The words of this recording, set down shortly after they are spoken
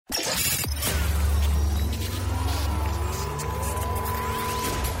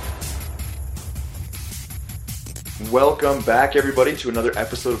Welcome back, everybody, to another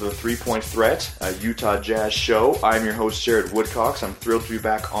episode of the 3-Point Threat, a Utah Jazz show. I'm your host, Jared Woodcocks. I'm thrilled to be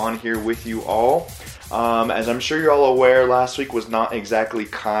back on here with you all. As I'm sure you're all aware, last week was not exactly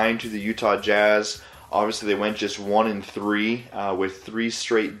kind to the Utah Jazz. Obviously, they went just 1-3 with 3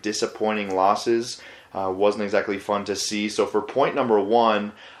 straight disappointing losses. Wasn't exactly fun to see. So for point number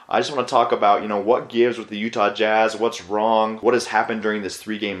 1, I just want to talk about, what gives with the Utah Jazz, what's wrong, what has happened during this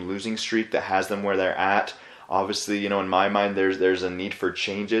 3-game losing streak that has them where they're at. Obviously, in my mind, there's a need for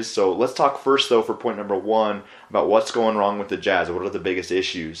changes. So let's talk first, though, for point number 1, about what's going wrong with the Jazz. What are the biggest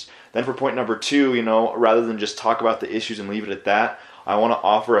issues? Then for point number 2, rather than just talk about the issues and leave it at that, I want to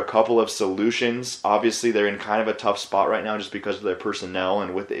offer a couple of solutions. Obviously, they're in kind of a tough spot right now just because of their personnel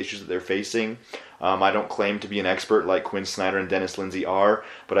and with the issues that they're facing. I don't claim to be an expert like Quinn Snyder and Dennis Lindsey are,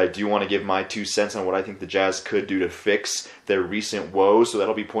 but I do want to give my 2 cents on what I think the Jazz could do to fix their recent woes. So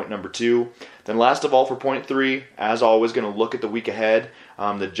that'll be point number 2. Then last of all, for point 3, as always, going to look at the week ahead.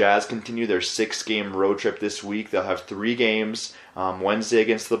 The Jazz continue their 6-game road trip this week. They'll have 3 games, Wednesday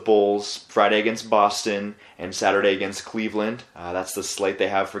against the Bulls, Friday against Boston, and Saturday against Cleveland. That's the slate they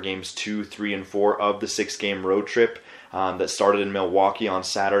have for games 2, 3, and 4 of the 6-game road trip that started in Milwaukee on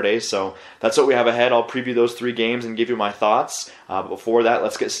Saturday. So that's what we have ahead. I'll preview those 3 games and give you my thoughts. But before that,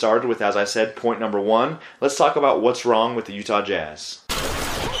 let's get started with, as I said, point number 1. Let's talk about what's wrong with the Utah Jazz.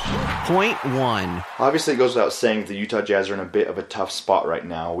 Point 1. Obviously, it goes without saying that the Utah Jazz are in a bit of a tough spot right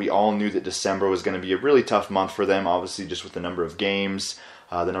now. We all knew that December was going to be a really tough month for them, obviously just with the number of games,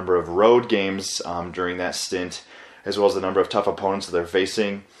 the number of road games during that stint, as well as the number of tough opponents that they're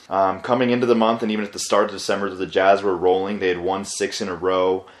facing. Coming into the month and even at the start of December, the Jazz were rolling. They had won 6 in a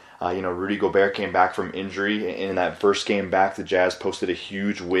row. Rudy Gobert came back from injury. In that first game back, the Jazz posted a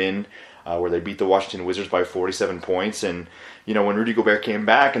huge win where they beat the Washington Wizards by 47 points. And, when Rudy Gobert came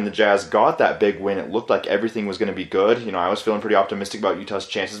back and the Jazz got that big win, it looked like everything was going to be good. I was feeling pretty optimistic about Utah's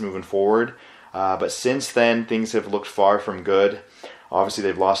chances moving forward. But since then, things have looked far from good. Obviously,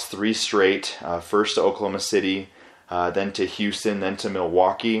 they've lost 3 straight, first to Oklahoma City, then to Houston, then to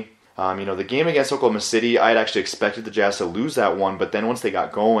Milwaukee. The game against Oklahoma City, I had actually expected the Jazz to lose that one, but then once they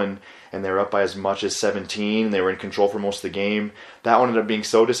got going and they were up by as much as 17, they were in control for most of the game, that one ended up being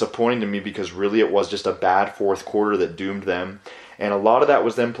so disappointing to me because really it was just a bad fourth quarter that doomed them. And a lot of that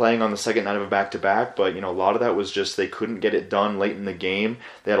was them playing on the second night of a back-to-back, but a lot of that was just they couldn't get it done late in the game.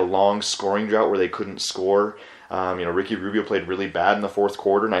 They had a long scoring drought where they couldn't score. Ricky Rubio played really bad in the fourth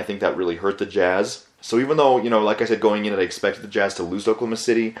quarter, and I think that really hurt the Jazz. So even though, like I said, going in, I expected the Jazz to lose to Oklahoma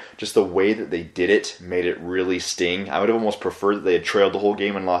City, just the way that they did it made it really sting. I would have almost preferred that they had trailed the whole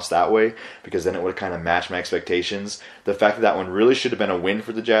game and lost that way, because then it would have kind of matched my expectations. The fact that one really should have been a win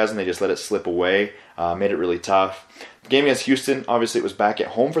for the Jazz and they just let it slip away made it really tough. The game against Houston, obviously it was back at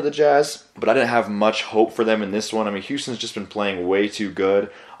home for the Jazz, but I didn't have much hope for them in this one. Houston's just been playing way too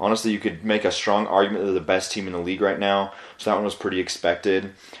good. Honestly, you could make a strong argument they're the best team in the league right now, so that one was pretty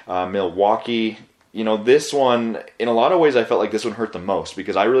expected. Milwaukee, this one, in a lot of ways, I felt like this one hurt the most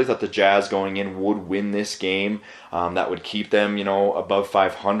because I really thought the Jazz going in would win this game. That would keep them, above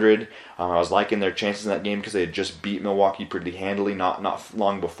 500. I was liking their chances in that game because they had just beat Milwaukee pretty handily not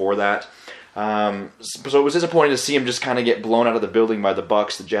long before that. So it was disappointing to see him just kind of get blown out of the building by the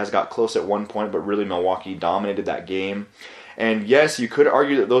Bucks. The Jazz got close at one point, but really Milwaukee dominated that game. And yes, you could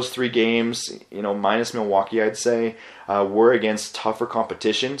argue that those 3 games, minus Milwaukee, I'd say, were against tougher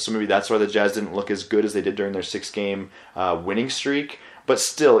competition. So maybe that's why the Jazz didn't look as good as they did during their 6-game winning streak. But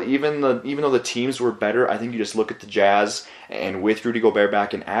still, even though the teams were better, I think you just look at the Jazz, and with Rudy Gobert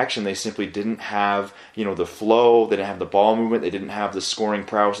back in action, they simply didn't have, the flow, they didn't have the ball movement, they didn't have the scoring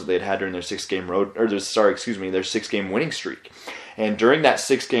prowess that they'd had during their 6-game their 6-game winning streak. And during that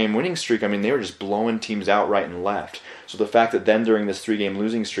 6-game winning streak, they were just blowing teams out right and left. So the fact that then during this 3-game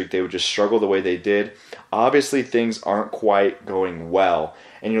losing streak, they would just struggle the way they did, obviously things aren't quite going well.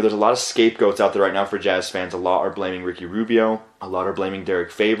 And, there's a lot of scapegoats out there right now for Jazz fans. A lot are blaming Ricky Rubio. A lot are blaming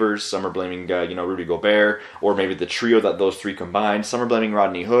Derek Favors. Some are blaming, Rudy Gobert, or maybe the trio that those 3 combined. Some are blaming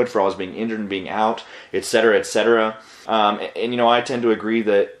Rodney Hood for always being injured and being out, etc., etc. And I tend to agree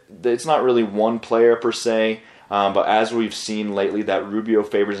that it's not really one player per se. But as we've seen lately, that Rubio,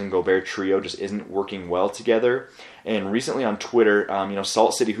 Favors, and Gobert trio just isn't working well together. And recently on Twitter,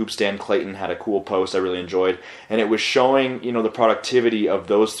 Salt City Hoops Dan Clayton had a cool post I really enjoyed, and it was showing, the productivity of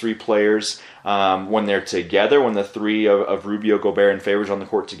those 3 players when they're together, when the 3 of Rubio, Gobert, and Favors on the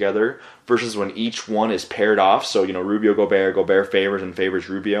court together, versus when each one is paired off. So, Rubio, Gobert, Gobert, Favors, and Favors,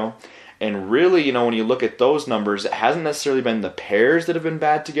 Rubio. And really, when you look at those numbers, it hasn't necessarily been the pairs that have been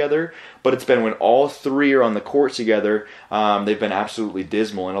bad together, but it's been when all three are on the court together, they've been absolutely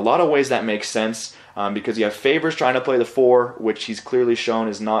dismal. In a lot of ways, that makes sense because you have Favors trying to play the 4, which he's clearly shown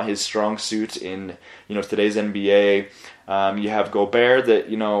is not his strong suit in today's NBA. You have Gobert that,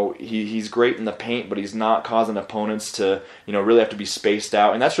 he's great in the paint, but he's not causing opponents to, really have to be spaced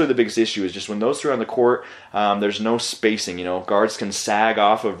out. And that's really the biggest issue is just when those three are on the court, there's no spacing. Guards can sag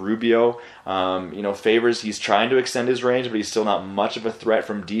off of Rubio. Favors, he's trying to extend his range, but he's still not much of a threat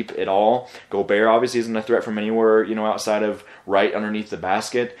from deep at all. Gobert obviously isn't a threat from anywhere, outside of right underneath the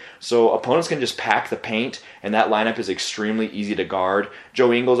basket. So opponents can just pack the paint, and that lineup is extremely easy to guard.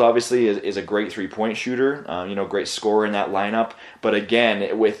 Joe Ingles obviously is a great three-point shooter, great scorer in that lineup. But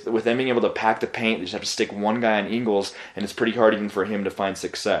again, with them being able to pack the paint, they just have to stick one guy on Ingles, and it's pretty hard even for him to find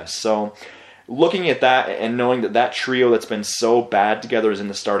success. So looking at that and knowing that trio that's been so bad together is in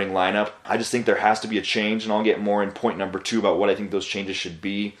the starting lineup, I just think there has to be a change, and I'll get more in point number 2 about what I think those changes should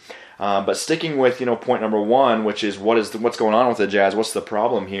be. But sticking with point number 1, which is what's going on with the Jazz, what's the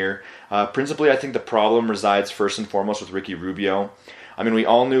problem here? Principally, I think the problem resides first and foremost with Ricky Rubio. I mean, we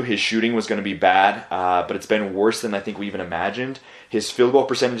all knew his shooting was going to be bad, but it's been worse than I think we even imagined. His field goal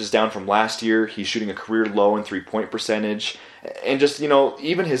percentage is down from last year. He's shooting a career low in three-point percentage. And just,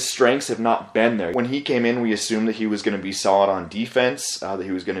 even his strengths have not been there. When he came in, we assumed that he was going to be solid on defense, that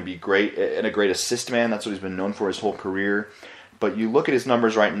he was going to be great and a great assist man. That's what he's been known for his whole career. But you look at his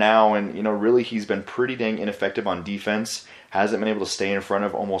numbers right now, and, really he's been pretty dang ineffective on defense. Hasn't been able to stay in front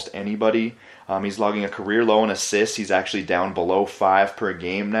of almost anybody. He's logging a career low in assists. He's actually down below 5 per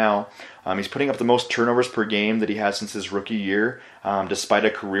game now. He's putting up the most turnovers per game that he has since his rookie year, despite a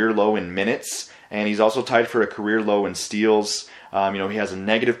career low in minutes. And he's also tied for a career low in steals. He has a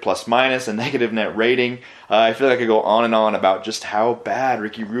negative plus-minus, a negative net rating. I feel like I could go on and on about just how bad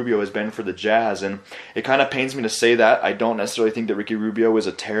Ricky Rubio has been for the Jazz, and it kind of pains me to say that. I don't necessarily think that Ricky Rubio is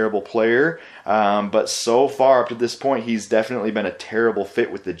a terrible player, but so far up to this point, he's definitely been a terrible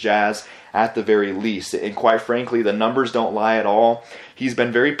fit with the Jazz at the very least. And quite frankly, the numbers don't lie at all. He's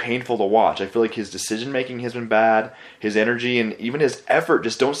been very painful to watch. I feel like his decision-making has been bad. His energy and even his effort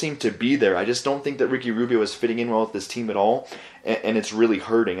just don't seem to be there. I just don't think that Ricky Rubio is fitting in well with this team at all, and it's really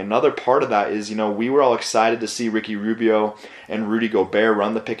hurting. Another part of that is, we were all excited to see Ricky Rubio and Rudy Gobert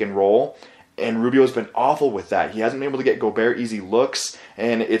run the pick and roll, and Rubio's been awful with that. He hasn't been able to get Gobert easy looks,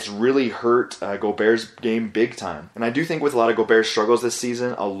 and it's really hurt Gobert's game big time. And I do think with a lot of Gobert's struggles this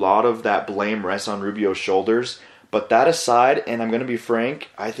season, a lot of that blame rests on Rubio's shoulders. But that aside, and I'm going to be frank,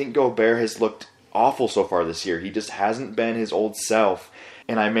 I think Gobert has looked awful so far this year. He just hasn't been his old self.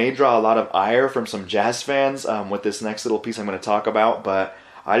 And I may draw a lot of ire from some Jazz fans with this next little piece I'm going to talk about, but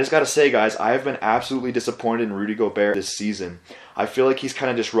I just got to say, guys, I have been absolutely disappointed in Rudy Gobert this season. I feel like he's kind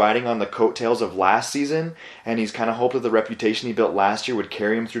of just riding on the coattails of last season, and he's kind of hoped that the reputation he built last year would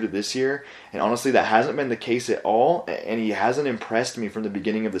carry him through to this year. And honestly, that hasn't been the case at all, and he hasn't impressed me from the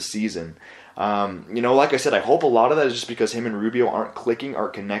beginning of the season. Like I said, I hope a lot of that is just because him and Rubio aren't clicking,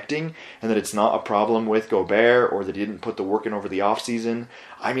 aren't connecting, and that it's not a problem with Gobert or that he didn't put the work in over the offseason.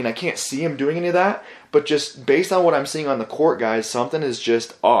 I mean, I can't see him doing any of that, but just based on what I'm seeing on the court, guys, something is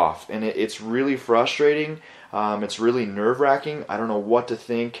just off, and it's really frustrating. It's really nerve-wracking. I don't know what to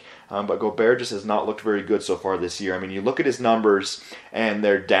think, but Gobert just has not looked very good so far this year. I mean, you look at his numbers, and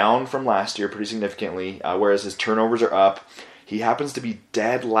they're down from last year pretty significantly, whereas his turnovers are up. He happens to be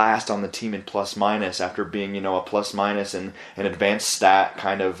dead last on the team in plus-minus after being, a plus-minus and an advanced stat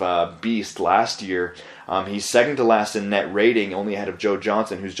kind of beast last year. He's second to last in net rating, only ahead of Joe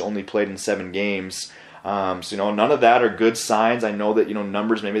Johnson, who's only played in 7 games. So, none of that are good signs. I know that,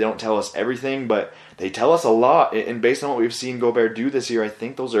 numbers, maybe they don't tell us everything, but they tell us a lot. And based on what we've seen Gobert do this year, I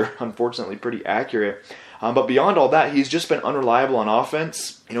think those are unfortunately pretty accurate. But beyond all that, he's just been unreliable on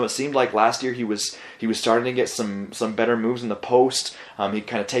offense. It seemed like last year he was starting to get some better moves in the post. He'd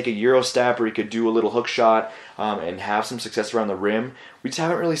kind of take a Euro step, or he could do a little hook shot and have some success around the rim. We just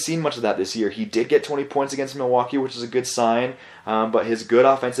haven't really seen much of that this year. He did get 20 points against Milwaukee, which is a good sign, but his good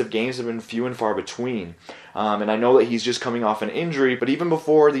offensive games have been few and far between. And I know that he's just coming off an injury, but even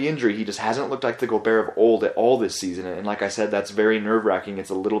before the injury, he just hasn't looked like the Gobert of old at all this season. And like I said, that's very nerve-wracking. It's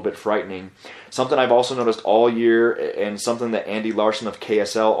a little bit frightening. Something I've also noticed all year, and something that Andy Larson of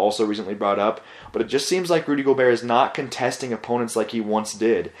KSL also recently brought up, but it just seems like Rudy Gobert is not contesting opponents like he once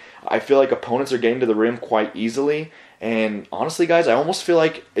did. I feel like opponents are getting to the rim quite easily, And honestly, guys, I almost feel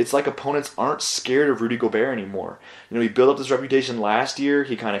like it's like opponents aren't scared of Rudy Gobert anymore. He built up this reputation last year.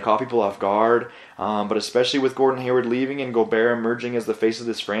 He kind of caught people off guard. But especially with Gordon Hayward leaving and Gobert emerging as the face of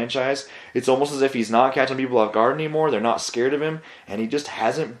this franchise, it's almost as if he's not catching people off guard anymore. They're not scared of him. And he just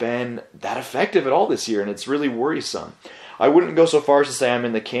hasn't been that effective at all this year. And it's really worrisome. I wouldn't go so far as to say I'm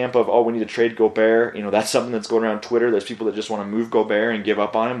in the camp of, we need to trade Gobert. That's something that's going around Twitter. There's people that just want to move Gobert and give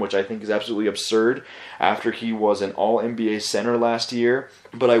up on him, which I think is absolutely absurd after he was an All-NBA center last year.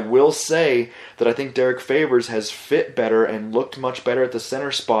 But I will say that I think Derek Favors has fit better and looked much better at the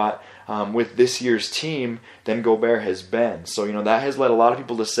center spot with this year's team than Gobert has been. So, that has led a lot of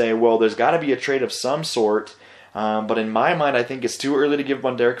people to say, well, there's got to be a trade of some sort. But in my mind, I think it's too early to give up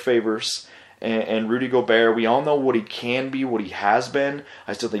on Derek Favors. And Rudy Gobert, we all know what he can be, what he has been.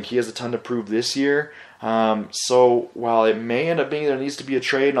 I still think he has a ton to prove this year. So while it may end up being there needs to be a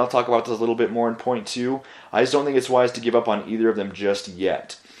trade, and I'll talk about this a little bit more in point 2, I just don't think it's wise to give up on either of them just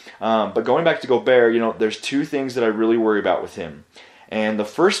yet. But going back to Gobert, there's 2 things that I really worry about with him. And the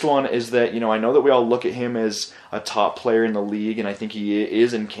first one is that, I know that we all look at him as a top player in the league, and I think he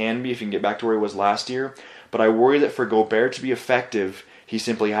is and can be if he can get back to where he was last year. But I worry that for Gobert to be effective, he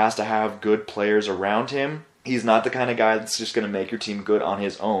simply has to have good players around him. He's not the kind of guy that's just going to make your team good on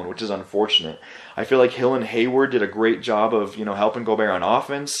his own, which is unfortunate. I feel like Hill and Hayward did a great job of, helping Gobert on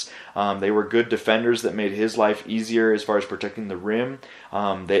offense. They were good defenders that made his life easier as far as protecting the rim.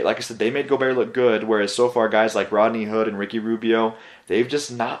 Like I said, they made Gobert look good, whereas so far guys like Rodney Hood and Ricky Rubio, they've just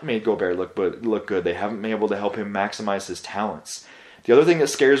not made Gobert look good. They haven't been able to help him maximize his talents. The other thing that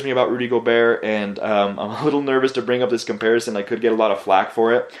scares me about Rudy Gobert, and I'm a little nervous to bring up this comparison, I could get a lot of flack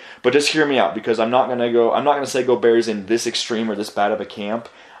for it, but just hear me out, because I'm not going to say Gobert's in this extreme or this bad of a camp,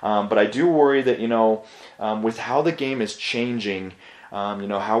 but I do worry that, with how the game is changing,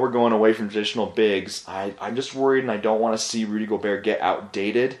 how we're going away from traditional bigs, I'm just worried, and I don't want to see Rudy Gobert get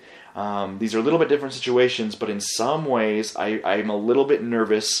outdated. These are a little bit different situations, but in some ways, I'm a little bit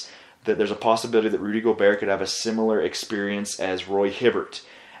nervous that there's a possibility that Rudy Gobert could have a similar experience as Roy Hibbert.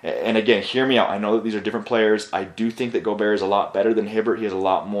 And again, hear me out. I know that these are different players. I do think that Gobert is a lot better than Hibbert. He has a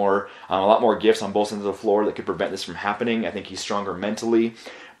lot more gifts on both sides of the floor that could prevent this from happening. I think he's stronger mentally.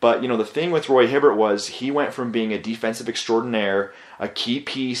 But, the thing with Roy Hibbert was he went from being a defensive extraordinaire, a key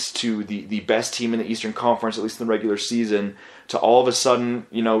piece to the best team in the Eastern Conference, at least in the regular season, to all of a sudden,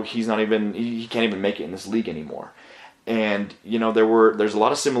 he can't even make it in this league anymore. And, there's a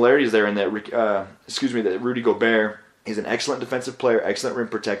lot of similarities there in that, that Rudy Gobert is an excellent defensive player, excellent rim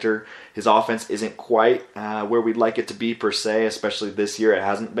protector. His offense isn't quite where we'd like it to be per se, especially this year it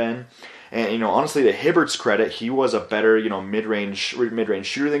hasn't been. And, honestly, to Hibbert's credit, he was a better, mid-range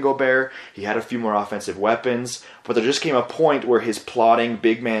shooter than Gobert. He had a few more offensive weapons, but there just came a point where his plotting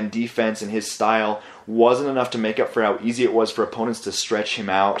big man defense and his style wasn't enough to make up for how easy it was for opponents to stretch him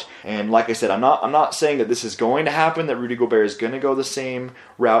out. And like I said, I'm not saying that this is going to happen, that Rudy Gobert is going to go the same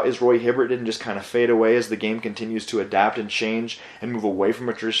route as Roy Hibbert did and just kind of fade away as the game continues to adapt and change and move away from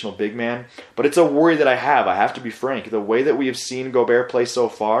a traditional big man. But it's a worry that I have to be frank. The way that we have seen Gobert play so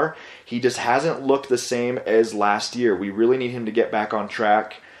far, he just hasn't looked the same as last year. We really need him to get back on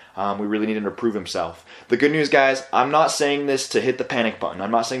track. We really need him to prove himself. The good news, guys, I'm not saying this to hit the panic button.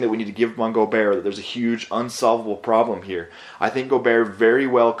 I'm not saying that we need to give up on Gobert, that there's a huge unsolvable problem here. I think Gobert very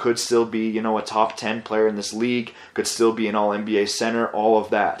well could still be, a top 10 player in this league, could still be an All-NBA center, all of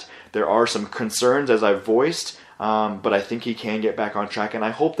that. There are some concerns, as I've voiced, but I think he can get back on track, and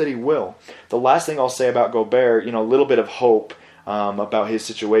I hope that he will. The last thing I'll say about Gobert, a little bit of hope about his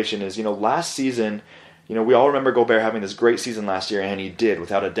situation is, last season, we all remember Gobert having this great season last year, and he did,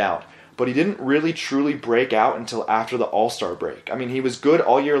 without a doubt. But he didn't really truly break out until after the All-Star break. I mean, he was good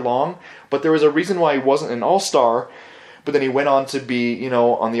all year long, but there was a reason why he wasn't an All-Star. But then he went on to be,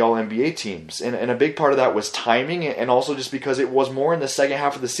 on the All-NBA teams. And a big part of that was timing, and also just because it was more in the second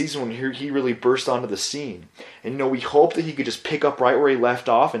half of the season when he really burst onto the scene. And, we hope that he could just pick up right where he left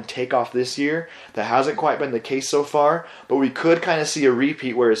off and take off this year. That hasn't quite been the case so far, but we could kind of see a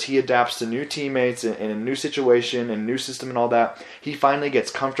repeat where as he adapts to new teammates and a new situation and new system and all that, he finally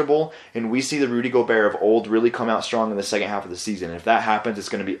gets comfortable, and we see the Rudy Gobert of old really come out strong in the second half of the season. And if that happens, it's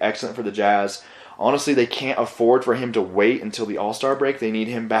going to be excellent for the Jazz. Honestly, they can't afford for him to wait until the All-Star break. They need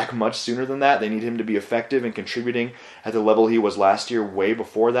him back much sooner than that. They need him to be effective and contributing at the level he was last year, way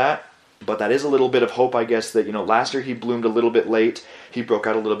before that. But that is a little bit of hope, I guess, that, last year he bloomed a little bit late. He broke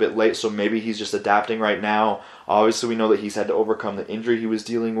out a little bit late, so maybe he's just adapting right now. Obviously, we know that he's had to overcome the injury he was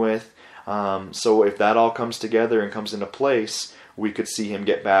dealing with. So if that all comes together and comes into place, we could see him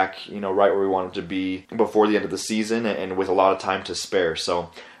get back, right where we want him to be before the end of the season and with a lot of time to spare. So,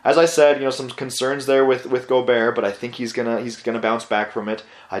 as I said, some concerns there with Gobert, but I think he's gonna bounce back from it.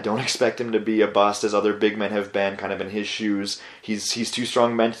 I don't expect him to be a bust as other big men have been, kind of in his shoes. He's too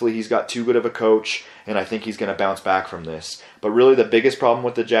strong mentally. He's got too good of a coach, and I think he's gonna bounce back from this. But really, the biggest problem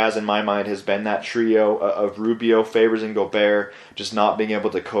with the Jazz, in my mind, has been that trio of Rubio, Favors, and Gobert just not being able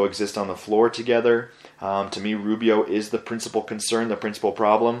to coexist on the floor together. To me, Rubio is the principal concern, the principal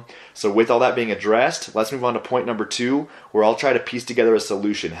problem. So with all that being addressed, let's move on to point number 2, where I'll try to piece together a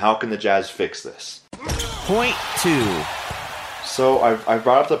solution. How can the Jazz fix this? Point 2. So I've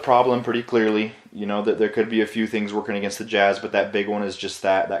brought up the problem pretty clearly. That there could be a few things working against the Jazz, but that big one is just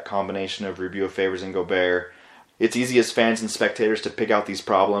that combination of Rubio, Favors, and Gobert. It's easy as fans and spectators to pick out these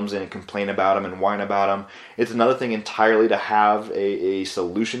problems and complain about them and whine about them. It's another thing entirely to have a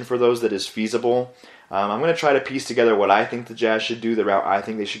solution for those that is feasible. I'm going to try to piece together what I think the Jazz should do, the route I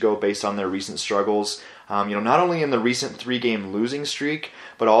think they should go based on their recent struggles. Not only in the recent 3-game losing streak,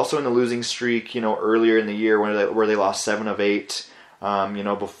 but also in the losing streak, earlier in the year where they lost 7 of 8.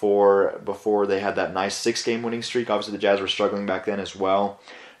 Before they had that nice 6-game winning streak. Obviously, the Jazz were struggling back then as well.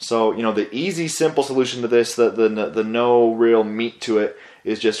 So, the easy, simple solution to this, the no real meat to it,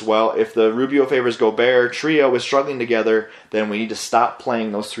 is just, if the Rubio, Favors, Gobert trio is struggling together, then we need to stop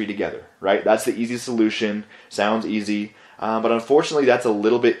playing those 3 together, right? That's the easy solution. Sounds easy. But unfortunately, that's a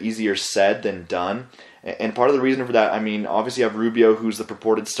little bit easier said than done. And part of the reason for that, obviously you have Rubio, who's the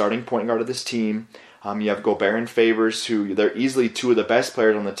purported starting point guard of this team. You have Gobert and Favors, who they're easily 2 of the best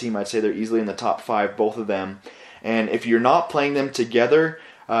players on the team. I'd say they're easily in the top 5, both of them. And if you're not playing them together,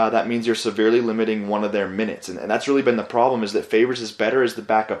 that means you're severely limiting one of their minutes. And that's really been the problem, is that Favors is better as the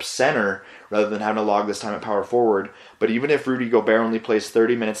backup center rather than having to log this time at power forward. But even if Rudy Gobert only plays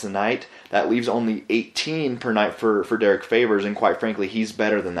 30 minutes a night, that leaves only 18 per night for Derek Favors. And quite frankly, he's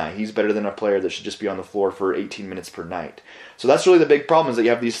better than that. He's better than a player that should just be on the floor for 18 minutes per night. So that's really the big problem, is that you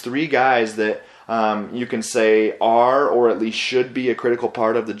have these 3 guys that you can say are, or at least should be, a critical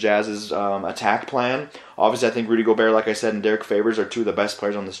part of the Jazz's attack plan. Obviously, I think Rudy Gobert, like I said, and Derek Favors are 2 of the best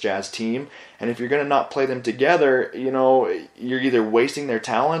players on this Jazz team. And if you're going to not play them together, you're either wasting their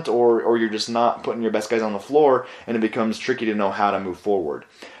talent or you're just not putting your best guys on the floor, and it becomes tricky to know how to move forward.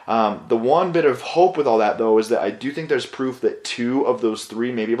 The one bit of hope with all that, though, is that I do think there's proof that 2 of those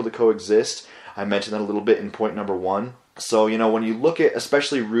 3 may be able to coexist. I mentioned that a little bit in point number 1. So, when you look at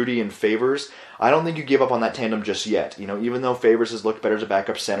especially Rudy and Favors, I don't think you give up on that tandem just yet. Even though Favors has looked better as a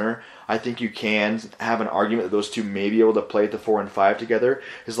backup center, I think you can have an argument that those 2 may be able to play at the 4 and 5 together,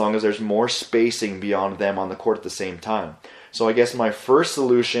 as long as there's more spacing beyond them on the court at the same time. So I guess my first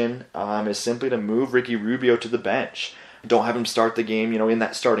solution is simply to move Ricky Rubio to the bench. Don't have him start the game, in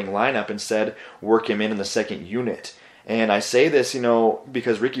that starting lineup. Instead, work him in the second unit. And I say this,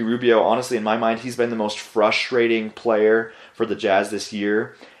 because Ricky Rubio, honestly, in my mind, he's been the most frustrating player for the Jazz this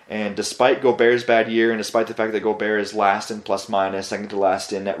year. And despite Gobert's bad year, and despite the fact that Gobert is last in plus-minus, second to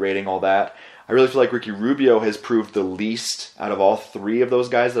last in net rating, all that, I really feel like Ricky Rubio has proved the least out of all 3 of those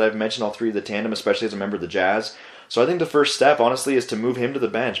guys that I've mentioned, all 3 of the tandem, especially as a member of the Jazz. So I think the first step, honestly, is to move him to the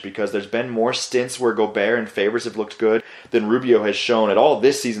bench, because there's been more stints where Gobert and Favors have looked good than Rubio has shown at all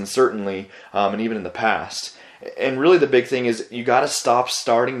this season, certainly, and even in the past. And really the big thing is you got to stop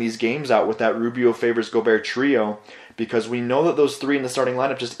starting these games out with that Rubio, Favors, Gobert trio, because we know that those 3 in the starting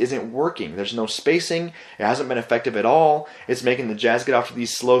lineup just isn't working. There's no spacing. It hasn't been effective at all. It's making the Jazz get off to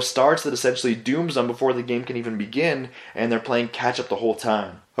these slow starts that essentially dooms them before the game can even begin, and they're playing catch-up the whole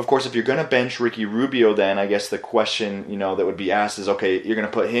time. Of course, if you're going to bench Ricky Rubio, then I guess the question, that would be asked is, okay, you're going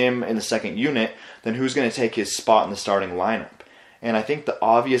to put him in the second unit, then who's going to take his spot in the starting lineup? And I think the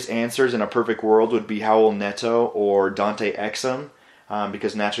obvious answers in a perfect world would be Raul Neto or Dante Exum,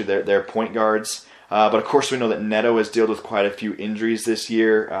 because naturally they're point guards. But of course we know that Neto has dealt with quite a few injuries this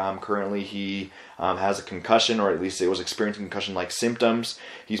year. Currently he has a concussion, or at least it was experiencing concussion-like symptoms.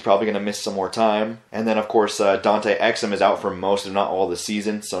 He's probably going to miss some more time. And then of course Dante Exum is out for most, if not all, the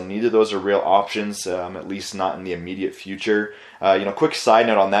season. So neither of those are real options, at least not in the immediate future. Quick side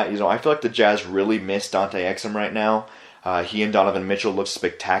note on that, I feel like the Jazz really miss Dante Exum right now. He and Donovan Mitchell looked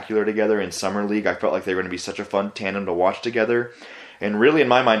spectacular together in Summer League. I felt like they were going to be such a fun tandem to watch together. And really, in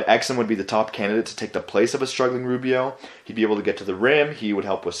my mind, Exum would be the top candidate to take the place of a struggling Rubio. He'd be able to get to the rim. He would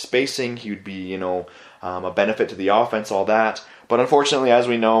help with spacing. He would be, a benefit to the offense, all that. But unfortunately, as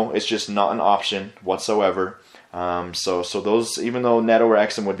we know, it's just not an option whatsoever. So those, even though Neto or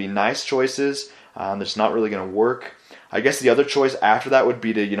Exum would be nice choices, it's not really going to work. I guess the other choice after that would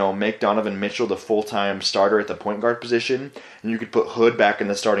be to, make Donovan Mitchell the full-time starter at the point guard position. And you could put Hood back in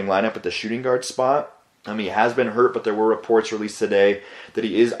the starting lineup at the shooting guard spot. I mean, he has been hurt, but there were reports released today that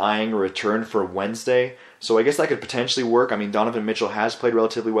he is eyeing a return for Wednesday. So I guess that could potentially work. I mean, Donovan Mitchell has played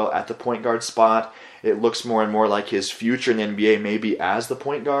relatively well at the point guard spot. It looks more and more like his future in the NBA maybe as the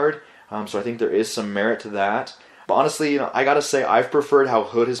point guard. So I think there is some merit to that. But honestly, I got to say, I've preferred how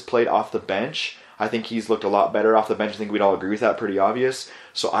Hood has played off the bench. I think he's looked a lot better off the bench. I think we'd all agree with that, pretty obvious.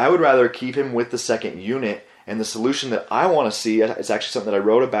 So I would rather keep him with the second unit. And the solution that I want to see, it's actually something that I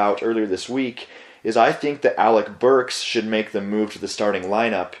wrote about earlier this week, is I think that Alec Burks should make the move to the starting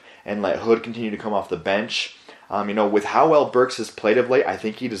lineup and let Hood continue to come off the bench. With how well Burks has played of late, I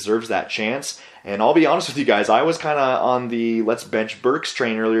think he deserves that chance. And I'll be honest with you guys, I was kind of on the let's bench Burks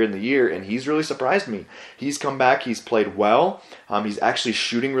train earlier in the year, and he's really surprised me. He's come back, he's played well. He's actually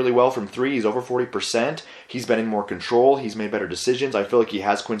shooting really well from three. He's over 40%. He's been in more control. He's made better decisions. I feel like he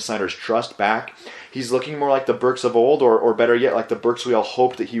has Quinn Snyder's trust back. He's looking more like the Burks of old, or better yet, like the Burks we all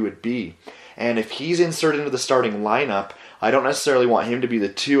hoped that he would be. And if he's inserted into the starting lineup, I don't necessarily want him to be the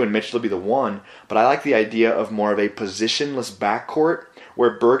 2 and Mitchell to be the 1, but I like the idea of more of a positionless backcourt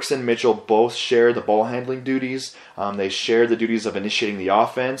where Burks and Mitchell both share the ball handling duties. They share the duties of initiating the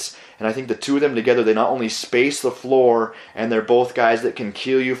offense. And I think the two of them together, they not only space the floor, and they're both guys that can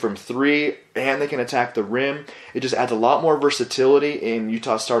kill you from 3, and they can attack the rim. It just adds a lot more versatility in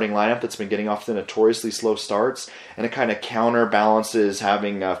Utah's starting lineup that's been getting off the notoriously slow starts, and it kind of counterbalances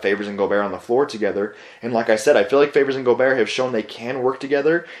having Favors and Gobert on the floor together. And like I said, I feel like Favors and Gobert have shown they can work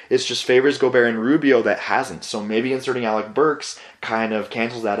together. It's just Favors, Gobert, and Rubio that hasn't. So maybe inserting Alec Burks kind of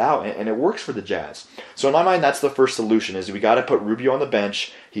cancels that out, and it works for the Jazz. So in my mind, that's the first solution, is we got to put Rubio on the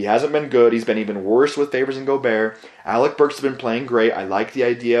bench. He hasn't been good. He's been even worse with Favors and Gobert. Alec Burks has been playing great. I like the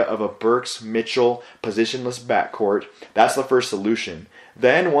idea of a Burks-Mitchell positionless backcourt. That's the first solution.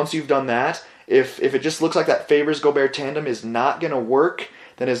 Then, once you've done that, if it just looks like that Favors-Gobert tandem is not going to work,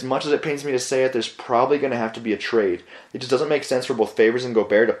 then as much as it pains me to say it, there's probably going to have to be a trade. It just doesn't make sense for both Favors and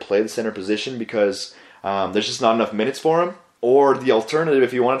Gobert to play the center position because there's just not enough minutes for them. Or the alternative,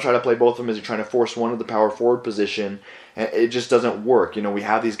 if you want to try to play both of them, is you're trying to force one to the power forward position, and it just doesn't work. We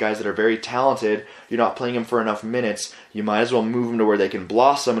have these guys that are very talented. You're not playing them for enough minutes. You might as well move them to where they can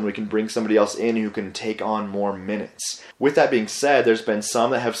blossom, and we can bring somebody else in who can take on more minutes. With that being said, there's been some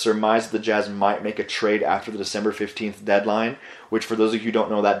that have surmised that the Jazz might make a trade after the December 15th deadline, which for those of you who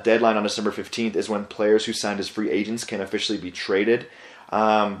don't know, that deadline on December 15th is when players who signed as free agents can officially be traded.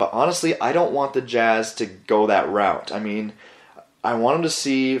 But honestly, I don't want the Jazz to go that route. I want them to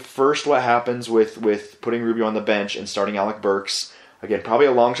see first what happens with putting Rubio on the bench and starting Alec Burks. Again, probably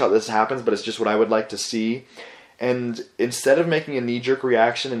a long shot this happens, but it's just what I would like to see. And instead of making a knee-jerk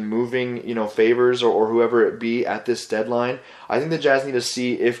reaction and moving, Favors or whoever it be at this deadline, I think the Jazz need to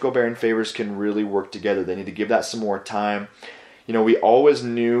see if Gobert and Favors can really work together. They need to give that some more time. We always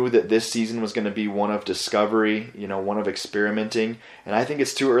knew that this season was going to be one of discovery, one of experimenting. And I think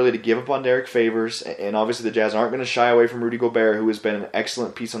it's too early to give up on Derek Favors. And obviously the Jazz aren't going to shy away from Rudy Gobert, who has been an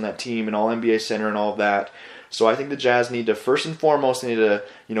excellent piece on that team, an all-NBA center and all of that. So I think the Jazz need to, first and foremost, they need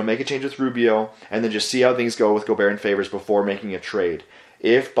to, make a change with Rubio and then just see how things go with Gobert and Favors before making a trade.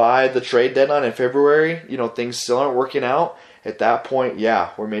 If by the trade deadline in February, things still aren't working out, at that point,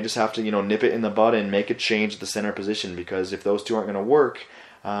 we may just have to, nip it in the bud and make a change at the center position, because if those two aren't going to work,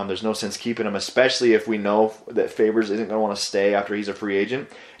 there's no sense keeping him, especially if we know that Favors isn't going to want to stay after he's a free agent.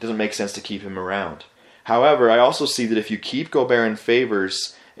 It doesn't make sense to keep him around. However, I also see that if you keep Gobert and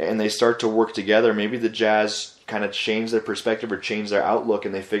Favors and they start to work together, maybe the Jazz kind of change their perspective or change their outlook,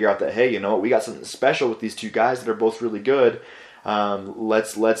 and they figure out that, hey, we got something special with these two guys that are both really good.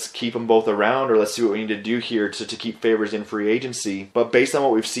 Let's keep them both around, or let's see what we need to do here to keep Favors in free agency. But based on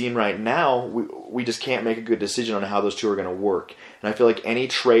what we've seen right now, we just can't make a good decision on how those two are going to work. And I feel like any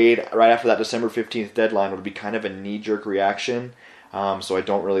trade right after that December 15th deadline would be kind of a knee-jerk reaction. So I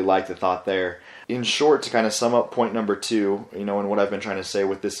don't really like the thought there. In short, to kind of sum up point number 2, and what I've been trying to say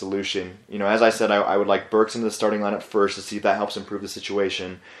with this solution, as I said, I would like Burks into the starting lineup first to see if that helps improve the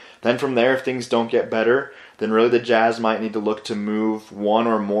situation. Then from there, if things don't get better, then really the Jazz might need to look to move one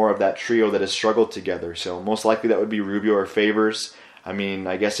or more of that trio that has struggled together. So most likely that would be Rubio or Favors.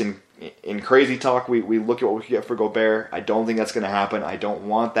 I guess in crazy talk, we look at what we can get for Gobert. I don't think that's going to happen. I don't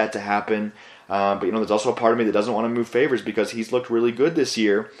want that to happen. But there's also a part of me that doesn't want to move Favors because he's looked really good this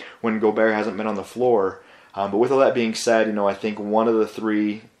year when Gobert hasn't been on the floor. But with all that being said, I think one of the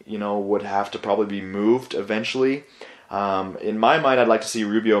three, would have to probably be moved eventually. In my mind, I'd like to see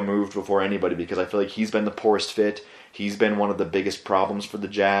Rubio moved before anybody because I feel like he's been the poorest fit. He's been one of the biggest problems for the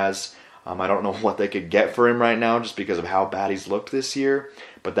Jazz. I don't know what they could get for him right now just because of how bad he's looked this year,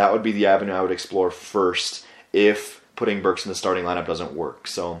 but that would be the avenue I would explore first if putting Burks in the starting lineup doesn't work.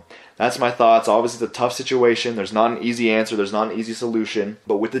 So that's my thoughts. Obviously, it's a tough situation. There's not an easy answer. There's not an easy solution.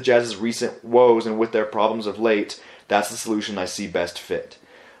 But with the Jazz's recent woes and with their problems of late, that's the solution I see best fit.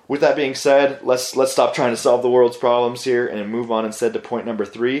 With that being said, let's stop trying to solve the world's problems here and move on instead to point number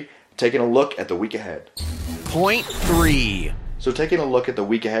 3, taking a look at the week ahead. Point 3. So taking a look at the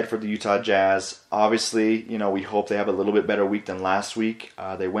week ahead for the Utah Jazz, obviously, we hope they have a little bit better week than last week.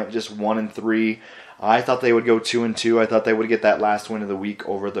 They went just 1-3. I thought they would go 2-2. I thought they would get that last win of the week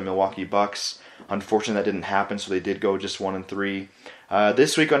over the Milwaukee Bucks. Unfortunately, that didn't happen, so they did go just 1-3.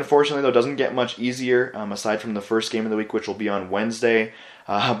 This week, unfortunately, though, doesn't get much easier, aside from the first game of the week, which will be on Wednesday.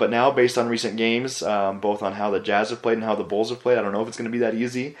 But now, based on recent games, both on how the Jazz have played and how the Bulls have played, I don't know if it's going to be that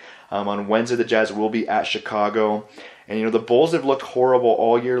easy. On Wednesday, the Jazz will be at Chicago. And, the Bulls have looked horrible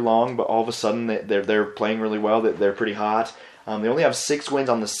all year long, but all of a sudden they're playing really well. They're pretty hot. They only have 6 wins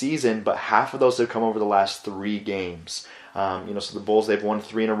on the season, but half of those have come over the last 3 games. So the Bulls, they've won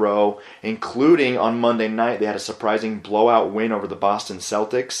 3 in a row, including on Monday night, they had a surprising blowout win over the Boston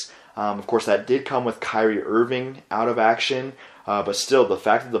Celtics. Of course, that did come with Kyrie Irving out of action, but still, the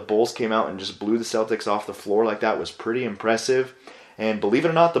fact that the Bulls came out and just blew the Celtics off the floor like that was pretty impressive. And believe it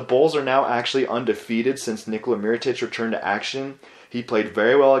or not, the Bulls are now actually undefeated since Nikola Mirotic returned to action. He played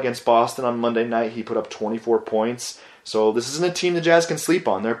very well against Boston on Monday night. He put up 24 points. So this isn't a team the Jazz can sleep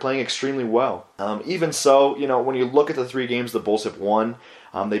on. They're playing extremely well. Even so, when you look at the 3 games the Bulls have won,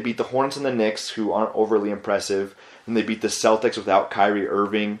 they beat the Hornets and the Knicks, who aren't overly impressive, and they beat the Celtics without Kyrie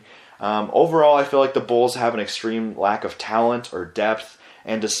Irving. Overall, I feel like the Bulls have an extreme lack of talent or depth,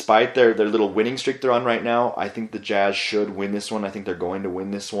 and despite their little winning streak they're on right now, I think the Jazz should win this one. I think they're going to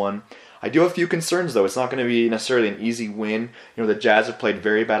win this one. I do have a few concerns, though. It's not going to be necessarily an easy win. The Jazz have played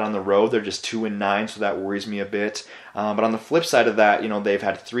very bad on the road. They're just 2-9, so that worries me a bit. But on the flip side of that, they've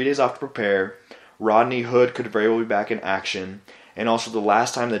had 3 days off to prepare. Rodney Hood could very well be back in action. And also the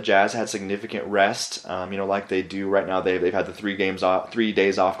last time the Jazz had significant rest, like they do right now, they've had the 3 days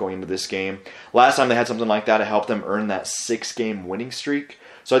off going into this game. Last time they had something like that to help them earn that 6-game winning streak.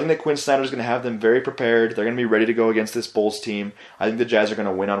 So I think that Quinn Snyder's going to have them very prepared. They're going to be ready to go against this Bulls team. I think the Jazz are going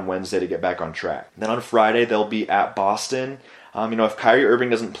to win on Wednesday to get back on track. Then on Friday, they'll be at Boston. If Kyrie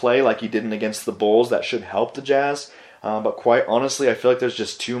Irving doesn't play like he didn't against the Bulls, that should help the Jazz. But quite honestly, I feel like there's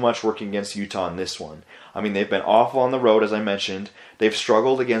just too much working against Utah in this one. They've been awful on the road, as I mentioned. They've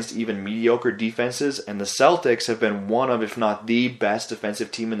struggled against even mediocre defenses, and the Celtics have been one of, if not the best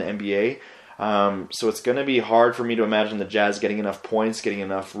defensive team in the NBA. So it's going to be hard for me to imagine the Jazz getting enough points, getting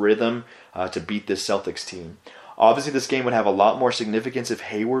enough rhythm to beat this Celtics team. Obviously, this game would have a lot more significance if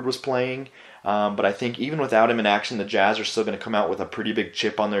Hayward was playing, but I think even without him in action, the Jazz are still going to come out with a pretty big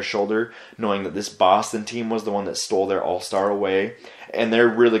chip on their shoulder, knowing that this Boston team was the one that stole their all-star away, and they're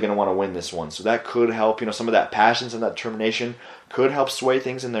really going to want to win this one. So that could help, some of that passion and that determination could help sway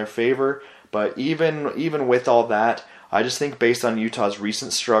things in their favor, but even with all that, I just think based on Utah's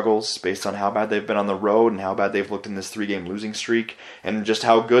recent struggles, based on how bad they've been on the road and how bad they've looked in this 3-game losing streak, and just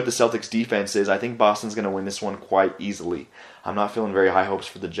how good the Celtics defense is, I think Boston's going to win this one quite easily. I'm not feeling very high hopes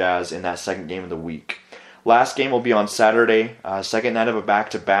for the Jazz in that second game of the week. Last game will be on Saturday, second night of a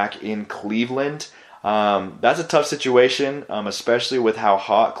back-to-back in Cleveland. That's a tough situation, especially with how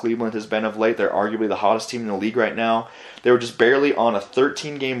hot Cleveland has been of late. They're arguably the hottest team in the league right now. They were just barely on a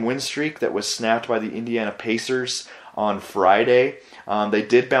 13-game win streak that was snapped by the Indiana Pacers on Friday. They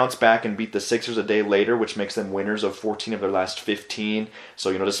did bounce back and beat the Sixers a day later, which makes them winners of 14 of their last 15.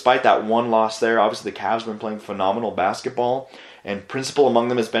 So, despite that one loss there, obviously the Cavs have been playing phenomenal basketball. And principal among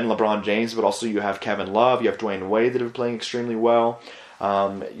them has been LeBron James, but also you have Kevin Love, you have Dwayne Wade that have been playing extremely well.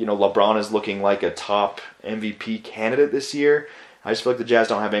 LeBron is looking like a top MVP candidate this year. I just feel like the Jazz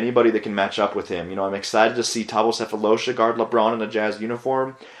don't have anybody that can match up with him. I'm excited to see Thabo Sefolosha guard LeBron in a Jazz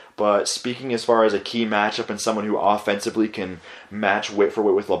uniform. But speaking as far as a key matchup and someone who offensively can match weight for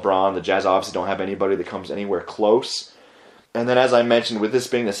weight with LeBron, the Jazz obviously don't have anybody that comes anywhere close. And then as I mentioned, with this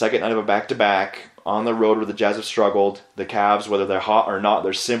being the second night of a back-to-back, on the road where the Jazz have struggled, the Cavs, whether they're hot or not,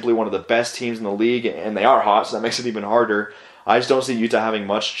 they're simply one of the best teams in the league, and they are hot, so that makes it even harder. I just don't see Utah having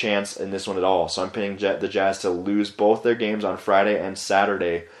much chance in this one at all. So I'm pinning the Jazz to lose both their games on Friday and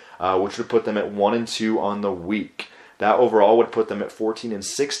Saturday, which would put them at 1-2 on the week. That overall would put them at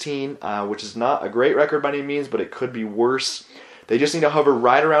 14-16, which is not a great record by any means, but it could be worse. They just need to hover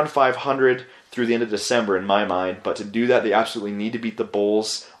right around 500 through the end of December in my mind. But to do that, they absolutely need to beat the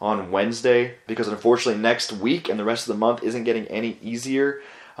Bulls on Wednesday, because unfortunately next week and the rest of the month isn't getting any easier.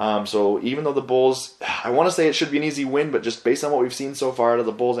 So even though the Bulls, I want to say it should be an easy win, but just based on what we've seen so far out of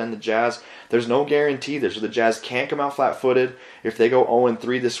the Bulls and the Jazz, there's no guarantee there. So the Jazz can't come out flat-footed. If they go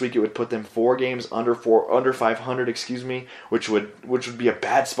 0-3 this week, it would put them 4 games under 500, which would be a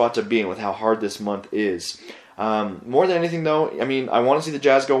bad spot to be in with how hard this month is. More than anything, though, I mean, I want to see the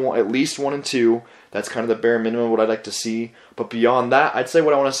Jazz go at least 1-2. That's kind of the bare minimum of what I'd like to see. But beyond that, I'd say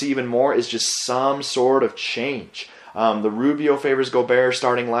what I want to see even more is just some sort of change. The Rubio favors Gobert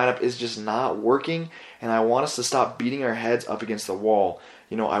starting lineup is just not working, and I want us to stop beating our heads up against the wall.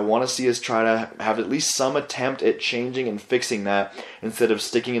 I want to see us try to have at least some attempt at changing and fixing that instead of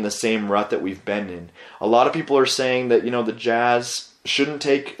sticking in the same rut that we've been in. A lot of people are saying that, the Jazz shouldn't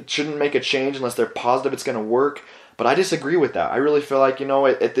make a change unless they're positive it's going to work, but I disagree with that. I really feel like,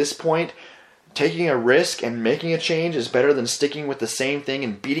 at this point, taking a risk and making a change is better than sticking with the same thing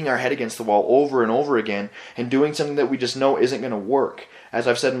and beating our head against the wall over and over again and doing something that we just know isn't going to work. As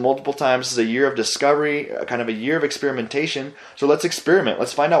I've said multiple times, this is a year of discovery, kind of a year of experimentation. So let's experiment.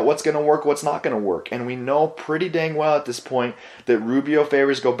 Let's find out what's going to work, what's not going to work. And we know pretty dang well at this point that Rubio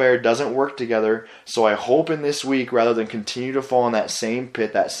favors Gobert doesn't work together. So I hope in this week, rather than continue to fall in that same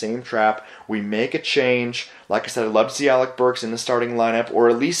pit, that same trap, we make a change. Like I said, I'd love to see Alec Burks in the starting lineup, or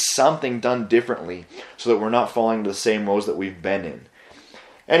at least something done differently so that we're not falling into the same woes that we've been in.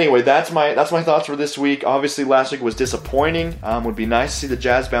 Anyway, that's my thoughts for this week. Obviously, last week was disappointing. Would be nice to see the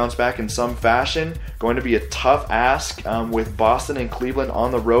Jazz bounce back in some fashion. Going to be a tough ask with Boston and Cleveland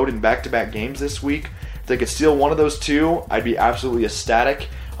on the road in back-to-back games this week. If they could steal one of those two, I'd be absolutely ecstatic.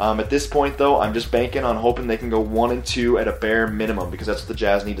 At this point, though, I'm just banking on hoping they can go 1-2 at a bare minimum because that's what the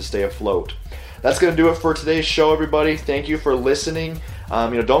Jazz need to stay afloat. That's going to do it for today's show, everybody. Thank you for listening.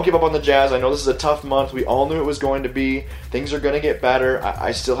 Don't give up on the Jazz. I know this is a tough month. We all knew it was going to be. Things are going to get better.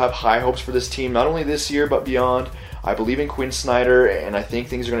 I still have high hopes for this team, not only this year but beyond. I believe in Quinn Snyder, and I think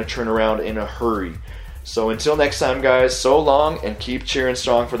things are going to turn around in a hurry. So until next time, guys, so long, and keep cheering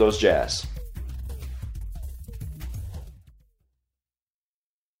strong for those Jazz.